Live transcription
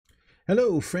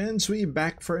Hello friends, we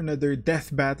back for another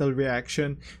death battle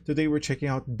reaction. Today we're checking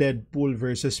out Deadpool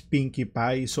versus Pinkie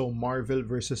Pie, so Marvel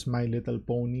versus My Little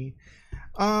Pony.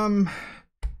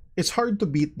 It's hard to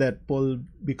beat Deadpool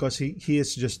because he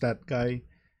is just that guy.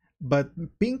 But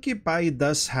Pinkie Pie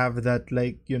does have that,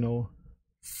 like, you know,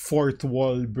 fourth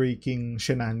wall breaking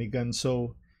shenanigans.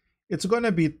 So it's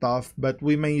gonna be tough, but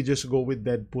we may just go with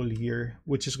Deadpool here,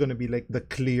 which is gonna be like the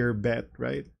clear bet,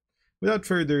 right? Without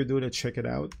further ado, let's check it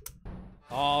out.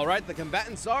 All right, the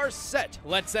combatants are set.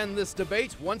 Let's end this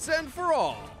debate once and for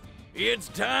all. It's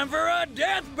time for a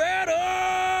death battle!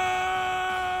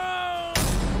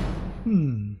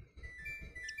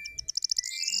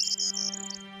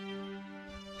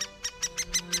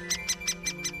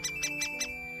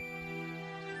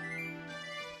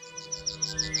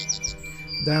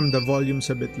 Damn, the volume's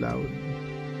a bit loud.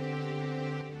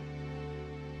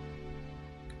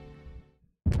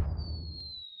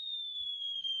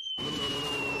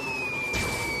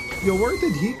 Yo, where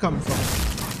did he come from?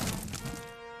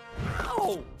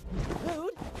 Ow! Dude!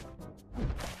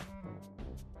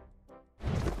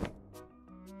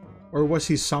 Or was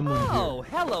he summoned here? Oh,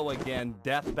 hello again,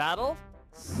 Death Battle.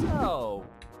 So,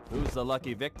 who's the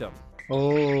lucky victim?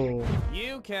 Oh.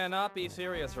 You cannot be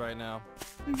serious right now.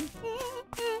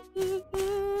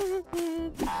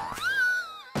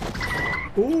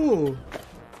 Ooh.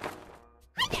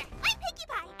 Hi there, I'm Pinkie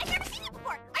Pie. I've never seen you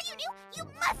before. Are you new? You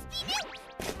must be new.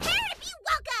 Prepare to be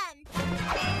welcome.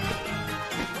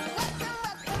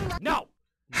 No!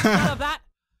 None of that!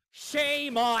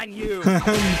 Shame on you!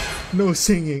 No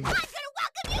singing. I'm gonna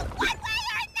welcome you one way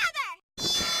or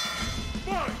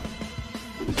another.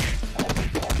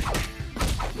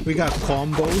 We got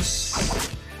combos.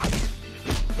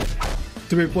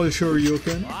 Triple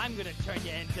Shoryuken. I'm gonna turn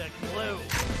you into glue.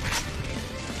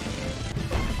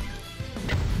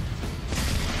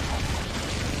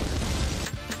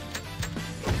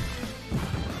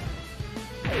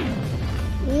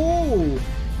 Ooh.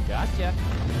 Gotcha.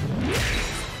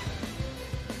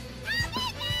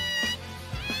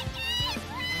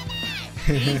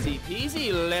 Easy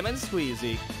peasy lemon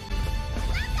squeezy.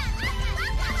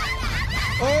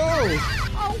 Oh.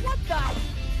 Oh, what the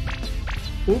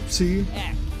Oopsie.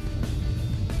 heck?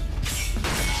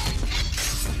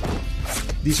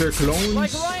 These are clones.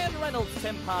 Like Ryan Reynolds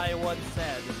senpai once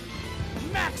said,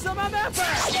 maximum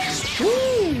effort!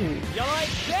 Ooh. You like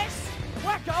this?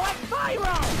 We're going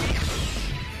viral!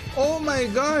 Oh my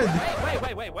god.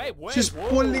 Wait. She's whoa.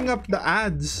 pulling up the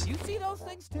ads. You see those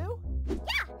things too? Yeah,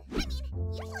 I mean,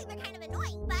 usually they're kind of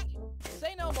annoying, but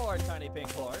Say no more, tiny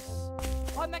pink horse.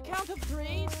 On the count of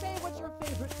three, say what your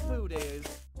favorite food is.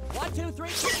 1, 2, 3,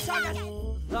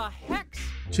 chimichangas! The heck's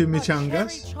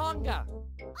Chimichangas? oh, a chimichanga?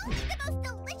 it's the most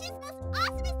delicious, most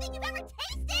awesomest thing you've ever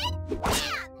tasted.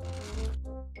 Bam!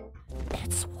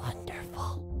 It's wonderful.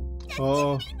 Does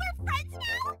Oh. this mean we're friends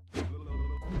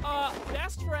now?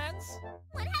 Best friends?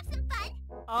 Wanna have some fun?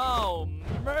 Oh,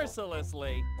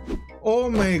 mercilessly. Oh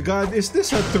my god, is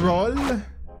this a troll?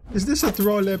 Is this a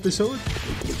troll episode?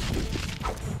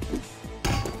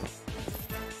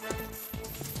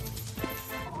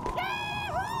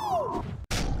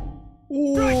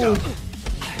 Ooh.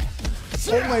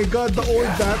 Oh my god, the old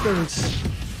battles.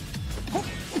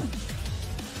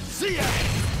 See ya!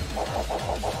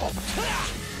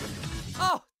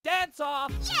 Oh, dance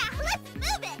off! Yeah, let's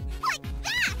move it like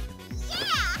that.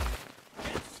 Yeah.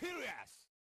 Serious!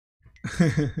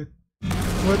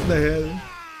 What the hell?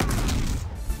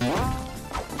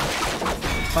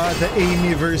 The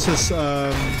Amy versus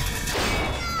I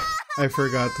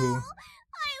forgot who. I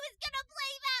was gonna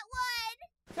play that one.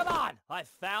 Come on, I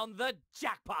found the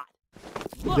jackpot.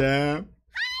 Look. Damn.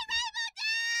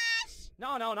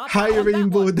 No, not Hi, that one, that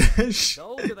Rainbow one. Dash.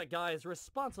 Those are the guys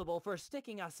responsible for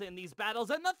sticking us in these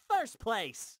battles in the first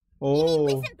place. Oh.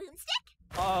 With some boomstick?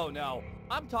 Oh no,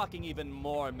 I'm talking even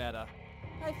more meta.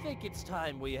 I think it's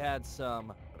time we had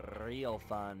some real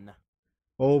fun.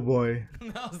 Oh boy.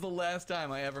 That was the last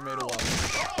time I ever made a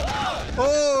waffle.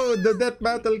 Oh, the Death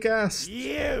Battle cast.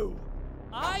 You!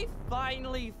 I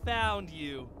finally found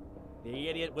you. The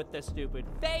idiot with the stupid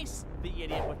face, the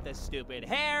idiot with the stupid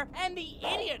hair, and the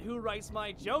idiot who writes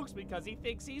my jokes because he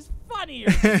thinks he's funnier.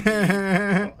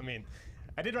 I mean,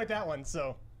 I did write that one,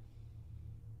 so.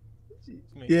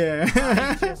 Yeah.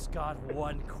 I just got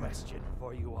one question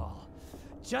for you all.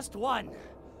 Just one.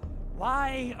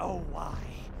 Why, oh why,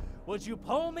 would you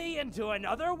pull me into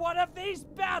another one of these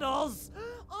battles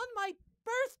on my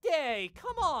birthday?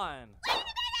 Come on. Wait a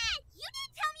minute! You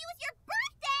didn't tell me it was your birthday!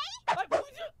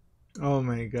 Oh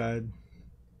my god.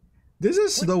 This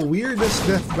is the weirdest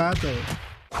death battle.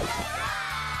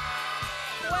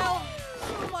 Well,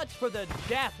 so much for the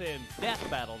death in death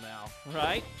battle now,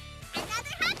 right? Another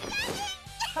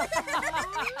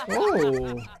happy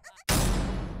ending! Oh.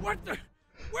 What the?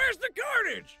 Where's the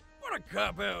carnage? What a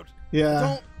cop-out.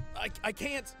 Yeah. I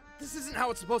can't. This isn't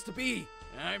how it's supposed to be.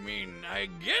 I mean, I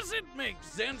guess it makes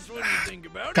sense when you think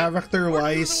about it. Character-wise.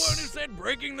 Weren't you the one who said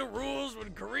breaking the rules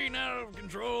would careen out of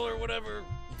control or whatever?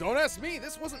 Don't ask me.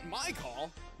 This wasn't my call.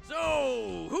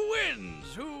 So, who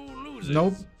wins? Who loses?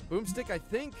 Nope. Boomstick, I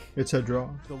think It's a draw.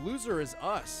 the loser is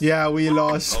us. Yeah, we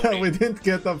lost. Tony. We didn't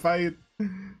get a fight.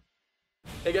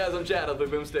 Hey guys, I'm Chad, I play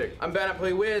Boomstick. I'm Ben, I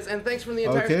play Wiz, and thanks from the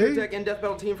entire Okay. Screen Tech and Death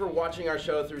Battle team for watching our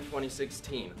show through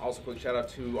 2016. Also, quick shout out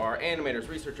to our animators,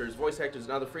 researchers, voice actors,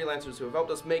 and other freelancers who have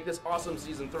helped us make this awesome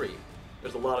season 3.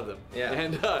 There's a lot of them. Yeah.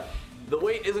 And the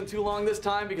wait isn't too long this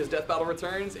time because Death Battle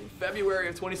returns in February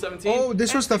of 2017. Oh,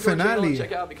 this was the And go to our channel and finale.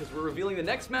 check out because we're revealing the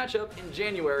next matchup in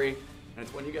January, and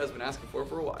it's one you guys have been asking for a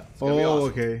while. It's gonna be Oh, awesome.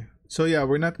 okay. So yeah,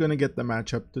 we're not gonna get the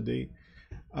matchup today.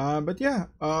 But yeah,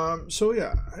 so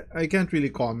yeah, I can't really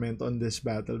comment on this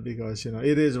battle because, you know,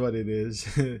 it is what it is.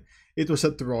 It was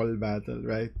a troll battle,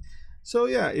 right? So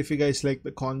yeah, if you guys like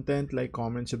the content, like,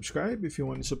 comment, subscribe. If you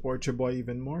want to support your boy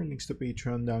even more, links to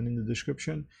Patreon down in the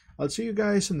description. I'll see you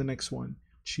guys in the next one.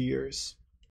 Cheers.